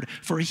Lord,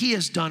 for he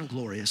has done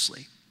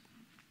gloriously.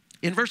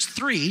 In verse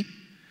 3,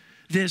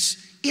 this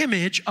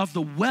image of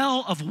the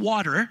well of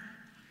water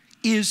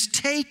is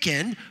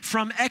taken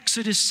from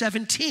Exodus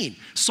 17.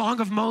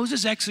 Song of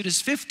Moses,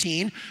 Exodus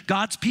 15.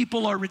 God's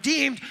people are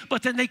redeemed,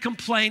 but then they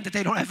complain that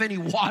they don't have any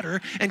water,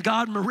 and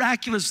God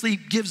miraculously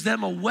gives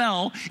them a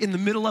well in the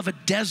middle of a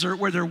desert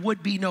where there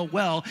would be no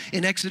well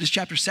in Exodus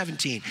chapter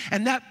 17.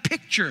 And that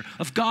picture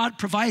of God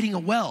providing a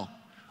well,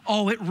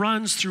 it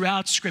runs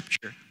throughout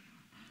Scripture.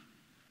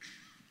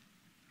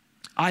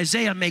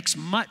 Isaiah makes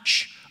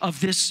much of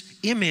this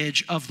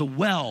image of the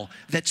well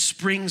that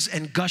springs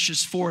and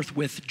gushes forth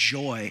with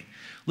joy.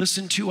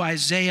 Listen to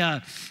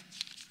Isaiah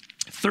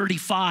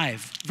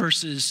 35,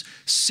 verses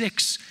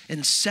 6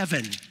 and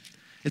 7.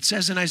 It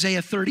says in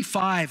Isaiah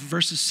 35,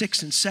 verses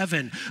 6 and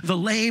 7, the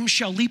lame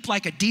shall leap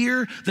like a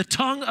deer, the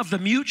tongue of the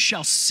mute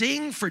shall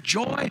sing for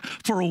joy,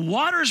 for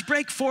waters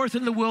break forth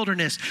in the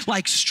wilderness,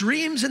 like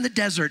streams in the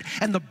desert,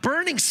 and the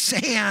burning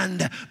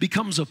sand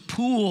becomes a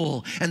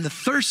pool, and the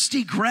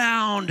thirsty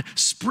ground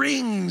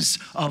springs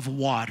of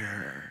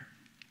water.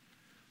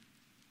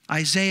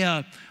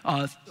 Isaiah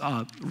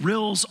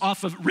riffs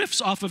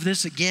off of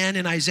this again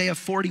in Isaiah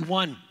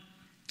 41,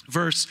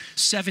 verse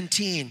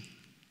 17.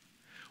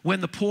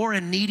 When the poor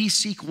and needy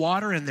seek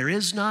water and there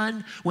is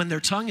none, when their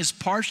tongue is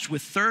parched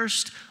with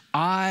thirst,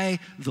 I,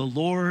 the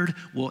Lord,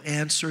 will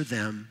answer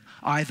them.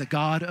 I, the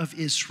God of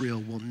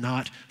Israel, will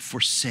not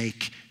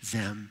forsake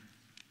them.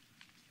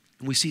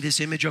 And we see this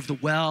image of the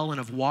well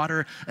and of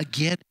water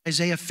again in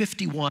Isaiah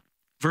 51.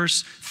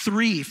 Verse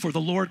 3, for the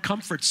Lord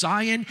comforts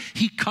Zion.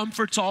 He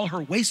comforts all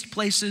her waste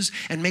places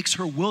and makes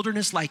her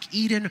wilderness like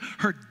Eden,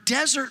 her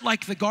desert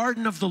like the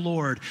garden of the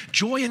Lord.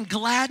 Joy and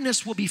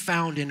gladness will be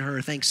found in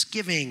her,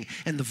 thanksgiving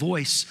and the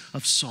voice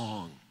of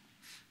song.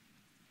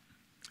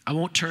 I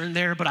won't turn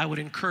there, but I would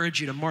encourage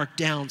you to mark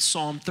down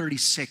Psalm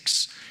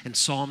 36 and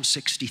Psalm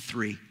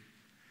 63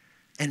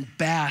 and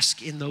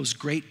bask in those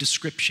great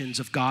descriptions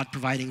of God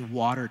providing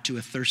water to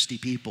a thirsty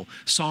people.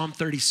 Psalm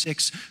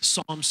 36,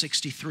 Psalm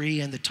 63,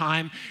 and the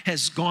time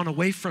has gone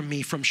away from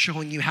me from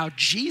showing you how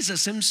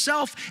Jesus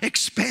himself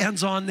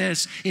expands on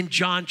this in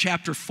John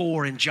chapter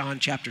 4 and John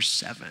chapter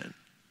 7.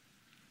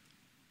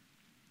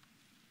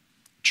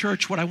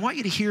 Church, what I want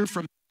you to hear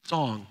from this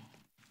song,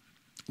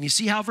 and you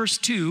see how verse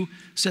 2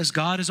 says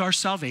God is our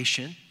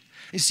salvation.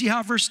 You see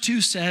how verse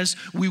 2 says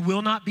we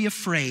will not be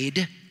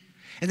afraid.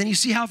 And then you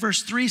see how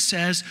verse 3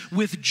 says,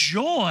 with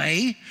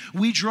joy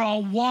we draw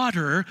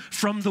water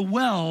from the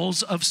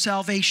wells of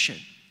salvation.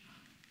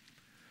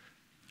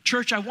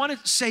 Church, I want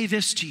to say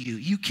this to you.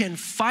 You can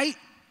fight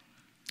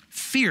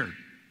fear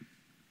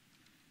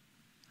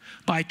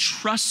by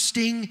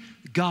trusting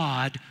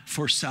God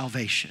for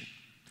salvation.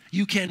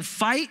 You can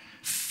fight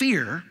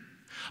fear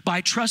by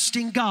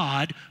trusting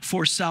God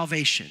for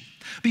salvation.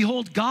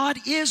 Behold, God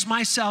is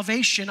my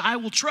salvation. I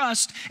will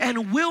trust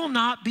and will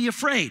not be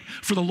afraid.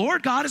 For the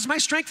Lord God is my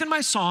strength and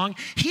my song.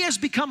 He has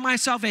become my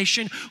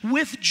salvation.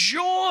 With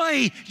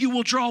joy, you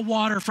will draw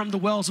water from the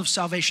wells of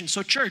salvation.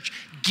 So church,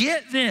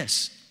 get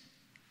this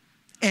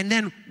and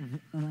then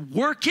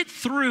work it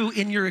through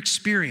in your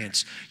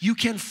experience. You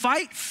can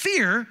fight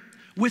fear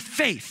with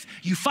faith.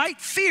 You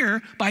fight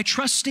fear by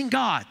trusting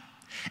God.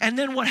 And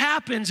then what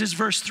happens is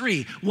verse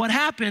 3. What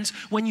happens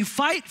when you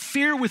fight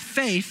fear with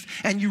faith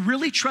and you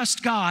really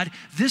trust God,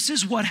 this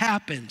is what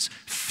happens.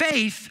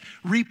 Faith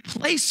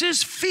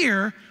replaces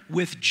fear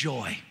with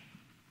joy.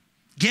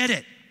 Get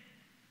it?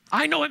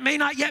 I know it may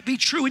not yet be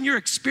true in your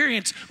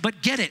experience,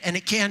 but get it, and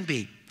it can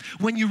be.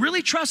 When you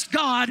really trust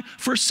God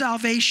for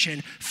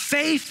salvation,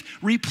 faith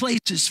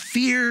replaces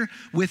fear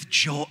with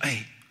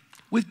joy.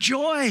 With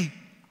joy.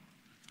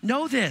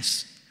 Know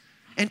this.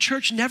 And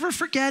church, never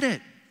forget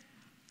it.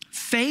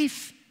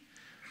 Faith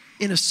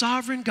in a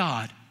sovereign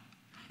God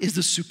is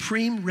the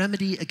supreme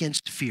remedy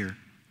against fear.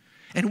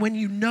 And when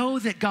you know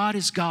that God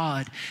is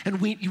God,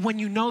 and when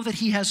you know that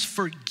he has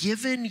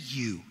forgiven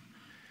you,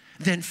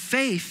 then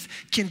faith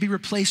can be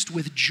replaced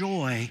with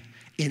joy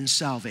in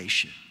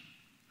salvation.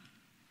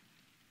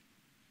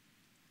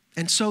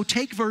 And so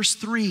take verse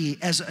 3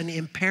 as an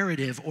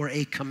imperative or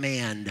a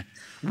command.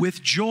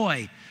 With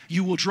joy,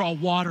 you will draw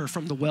water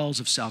from the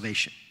wells of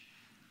salvation.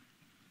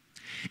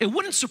 It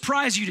wouldn't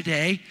surprise you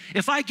today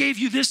if I gave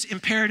you this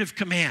imperative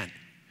command.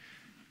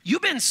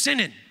 You've been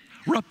sinning.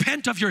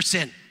 Repent of your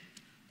sin.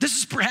 This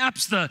is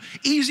perhaps the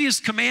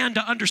easiest command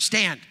to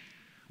understand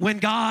when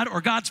God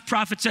or God's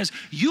prophet says,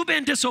 you've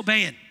been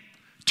disobeying.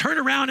 Turn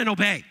around and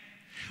obey.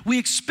 We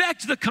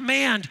expect the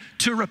command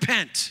to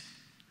repent.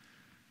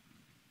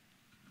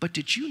 But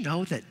did you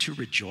know that to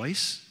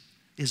rejoice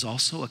is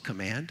also a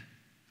command?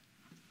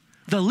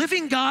 The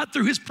living God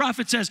through his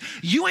prophet says,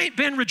 you ain't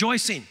been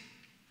rejoicing.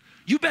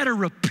 You better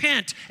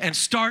repent and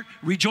start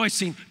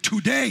rejoicing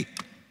today.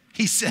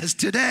 He says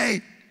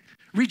today.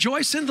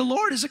 Rejoice in the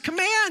Lord is a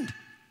command.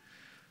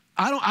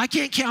 I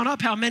can't count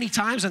up how many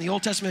times in the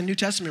Old Testament and New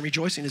Testament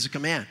rejoicing is a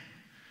command.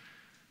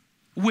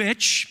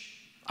 Which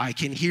I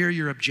can hear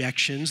your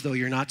objections, though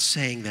you're not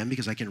saying them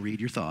because I can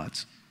read your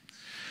thoughts.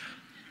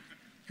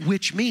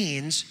 Which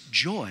means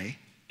joy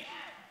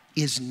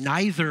is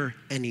neither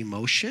an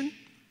emotion,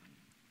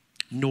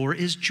 nor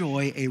is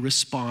joy a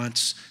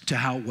response to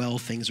how well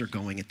things are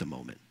going at the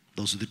moment.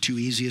 Those are the two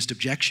easiest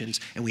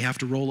objections, and we have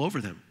to roll over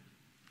them.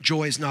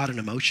 Joy is not an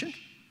emotion.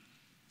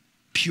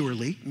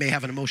 Purely, may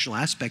have an emotional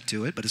aspect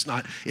to it, but it's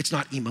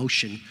not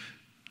emotion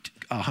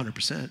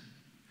 100%.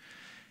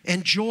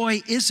 And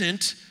joy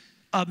isn't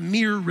a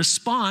mere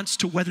response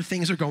to whether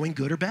things are going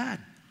good or bad.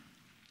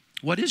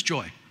 What is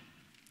joy?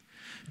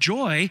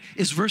 Joy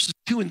is verses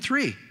 2 and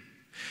 3.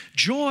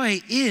 Joy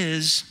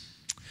is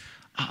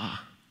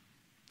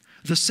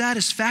the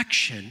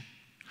satisfaction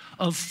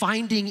of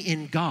finding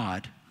in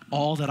God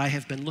all that I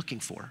have been looking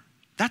for.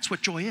 That's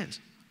what joy is.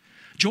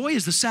 Joy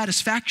is the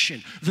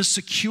satisfaction, the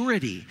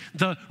security,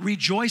 the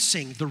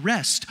rejoicing, the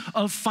rest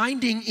of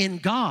finding in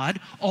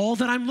God all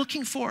that I'm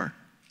looking for.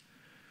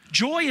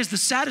 Joy is the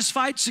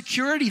satisfied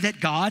security that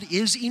God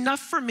is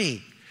enough for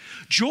me.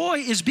 Joy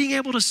is being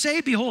able to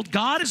say, behold,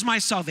 God is my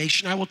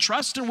salvation. I will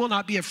trust and will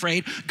not be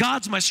afraid.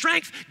 God's my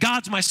strength.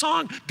 God's my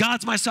song.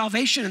 God's my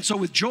salvation. And so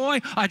with joy,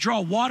 I draw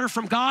water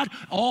from God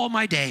all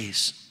my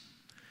days.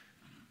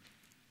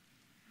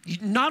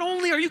 Not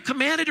only are you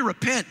commanded to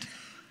repent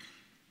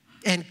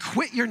and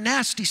quit your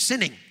nasty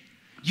sinning,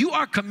 you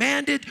are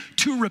commanded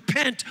to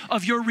repent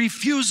of your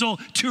refusal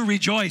to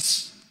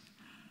rejoice.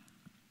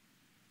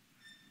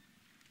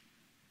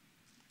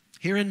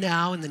 Here and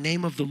now, in the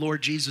name of the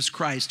Lord Jesus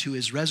Christ, who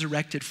is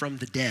resurrected from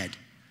the dead,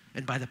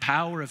 and by the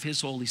power of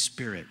his Holy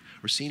Spirit,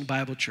 Racine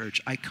Bible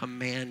Church, I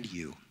command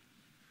you,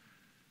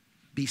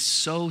 be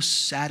so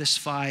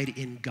satisfied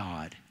in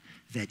God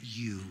that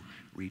you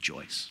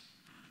rejoice,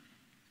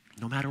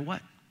 no matter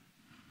what.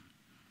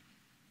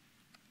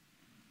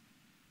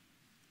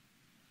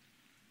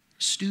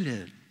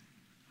 Student,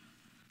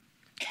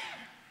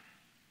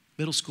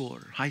 middle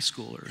schooler, high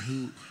schooler,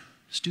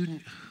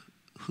 student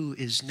who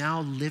is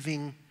now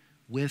living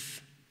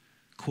with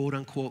quote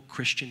unquote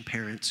Christian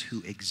parents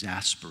who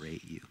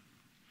exasperate you,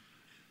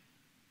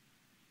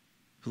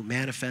 who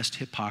manifest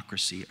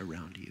hypocrisy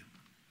around you.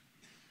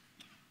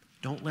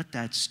 Don't let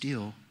that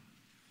steal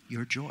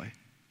your joy.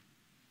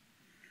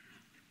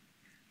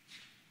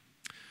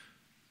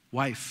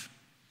 Wife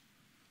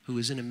who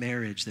is in a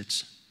marriage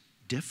that's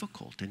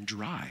difficult and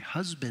dry.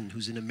 Husband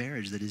who's in a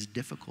marriage that is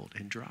difficult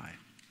and dry.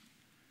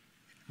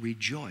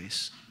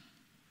 Rejoice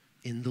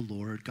in the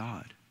Lord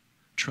God.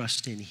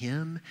 Trust in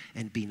him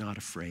and be not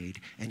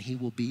afraid, and he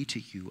will be to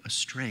you a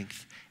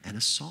strength and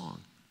a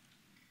song.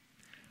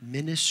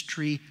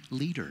 Ministry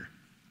leader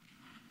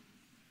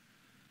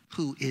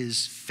who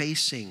is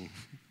facing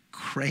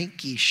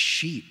cranky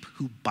sheep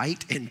who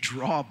bite and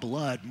draw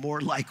blood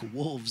more like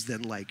wolves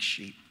than like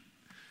sheep.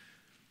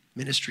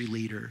 Ministry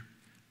leader,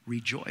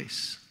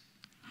 rejoice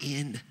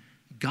in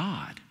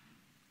God.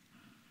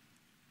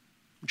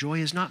 Joy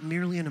is not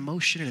merely an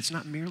emotion, and it's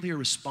not merely a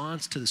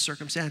response to the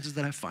circumstances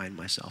that I find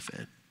myself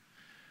in.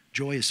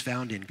 Joy is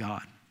found in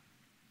God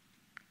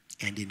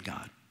and in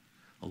God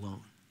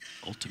alone,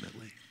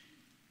 ultimately.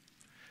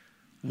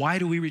 Why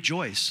do we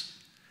rejoice?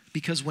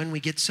 Because when we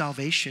get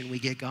salvation, we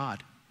get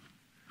God.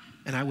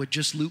 And I would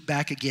just loop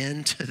back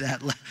again to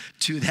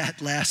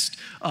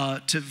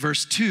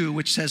verse 2,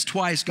 which says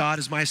twice, God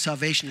is my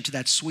salvation, and to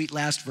that sweet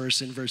last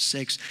verse in verse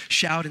 6,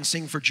 shout and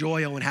sing for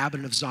joy, O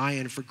inhabitant of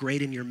Zion, for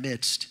great in your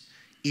midst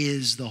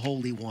is the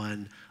Holy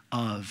One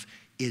of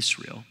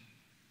Israel.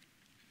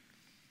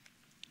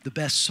 The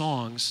best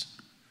songs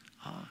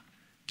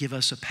give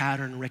us a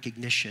pattern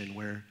recognition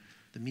where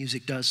the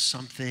music does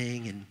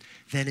something, and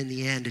then in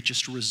the end it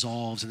just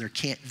resolves, and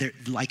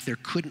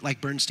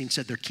like Bernstein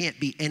said, there can't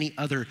be any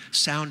other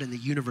sound in the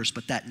universe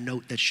but that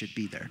note that should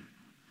be there.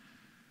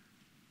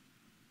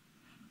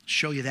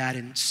 Show you that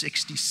in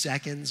 60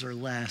 seconds or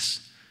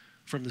less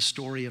from the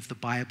story of the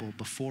Bible.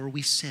 Before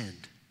we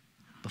sinned,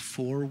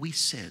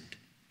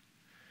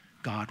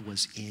 God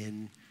was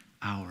in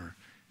our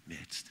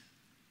midst.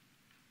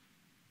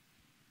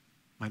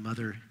 My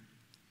mother,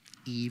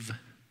 Eve,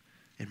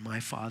 and my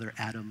father,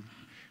 Adam,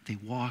 they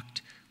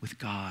walked with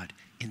God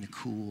in the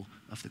cool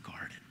of the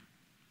garden.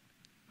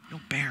 No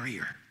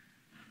barrier,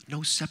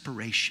 no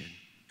separation.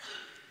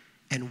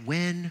 And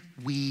when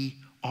we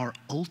are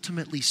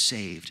ultimately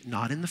saved,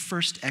 not in the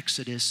first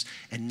Exodus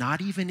and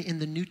not even in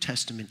the New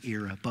Testament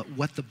era, but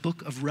what the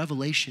book of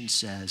Revelation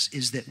says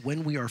is that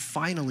when we are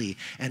finally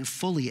and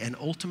fully and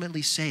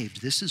ultimately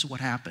saved, this is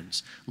what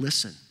happens.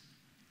 Listen,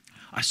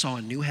 I saw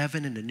a new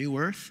heaven and a new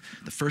earth.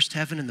 The first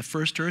heaven and the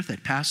first earth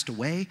had passed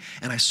away,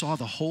 and I saw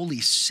the holy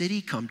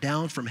city come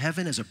down from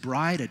heaven as a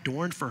bride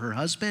adorned for her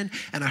husband,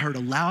 and I heard a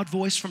loud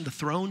voice from the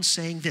throne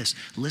saying this.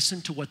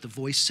 Listen to what the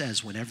voice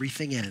says when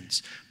everything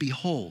ends.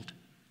 Behold,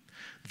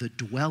 the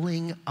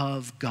dwelling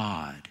of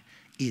God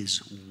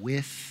is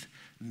with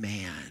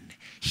man.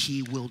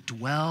 He will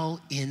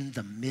dwell in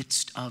the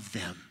midst of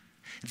them.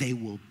 They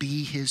will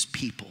be his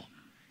people,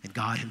 and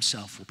God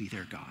himself will be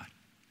their God.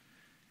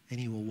 And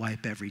he will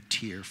wipe every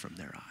tear from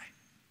their eye.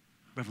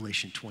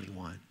 Revelation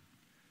 21,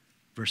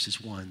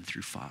 verses 1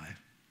 through 5.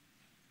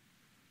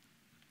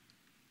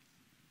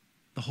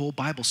 The whole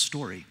Bible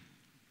story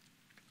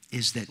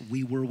is that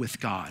we were with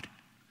God.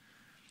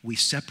 We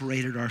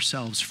separated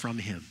ourselves from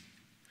him.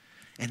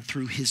 And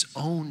through his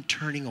own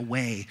turning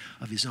away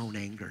of his own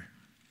anger,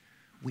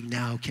 we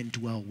now can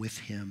dwell with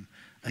him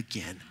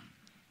again.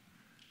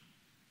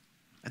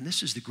 And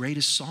this is the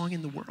greatest song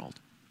in the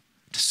world.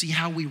 To see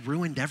how we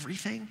ruined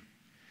everything,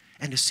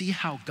 and to see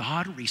how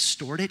God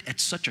restored it at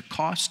such a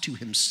cost to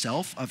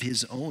himself of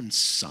his own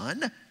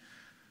son.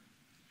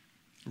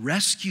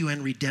 Rescue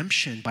and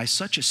redemption by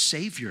such a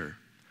Savior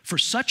for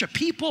such a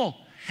people,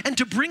 and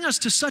to bring us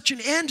to such an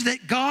end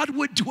that God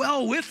would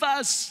dwell with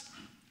us.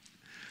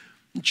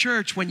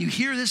 Church, when you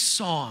hear this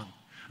song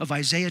of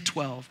Isaiah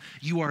 12,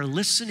 you are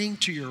listening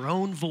to your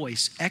own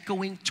voice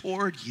echoing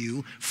toward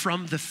you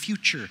from the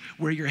future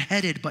where you're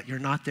headed, but you're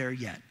not there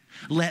yet.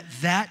 Let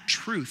that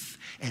truth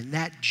and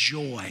that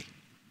joy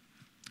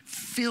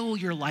fill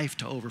your life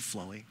to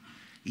overflowing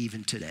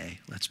even today.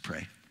 Let's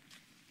pray.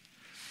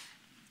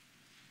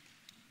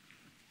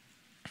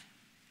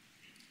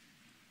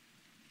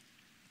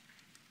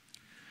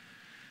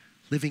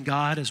 Living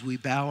God, as we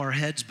bow our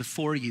heads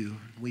before you,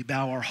 we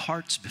bow our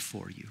hearts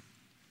before you.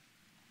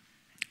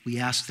 We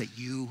ask that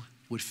you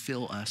would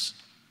fill us.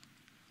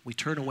 We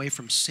turn away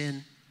from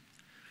sin.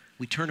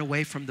 We turn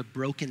away from the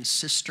broken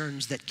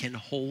cisterns that can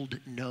hold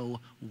no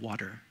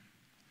water.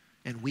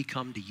 And we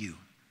come to you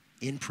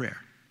in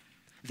prayer,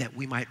 that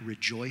we might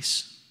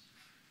rejoice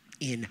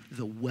in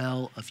the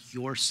well of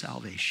your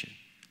salvation,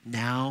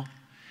 now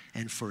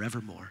and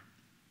forevermore.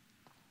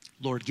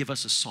 Lord, give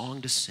us a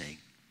song to sing,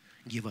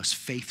 give us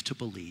faith to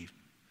believe,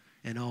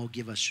 and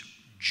give us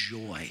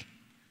joy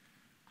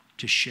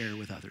to share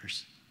with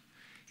others.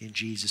 In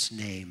Jesus'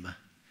 name,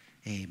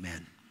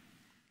 amen.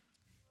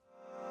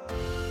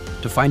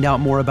 To find out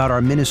more about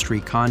our ministry,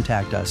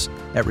 contact us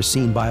at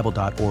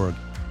racinebible.org.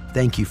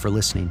 Thank you for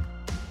listening.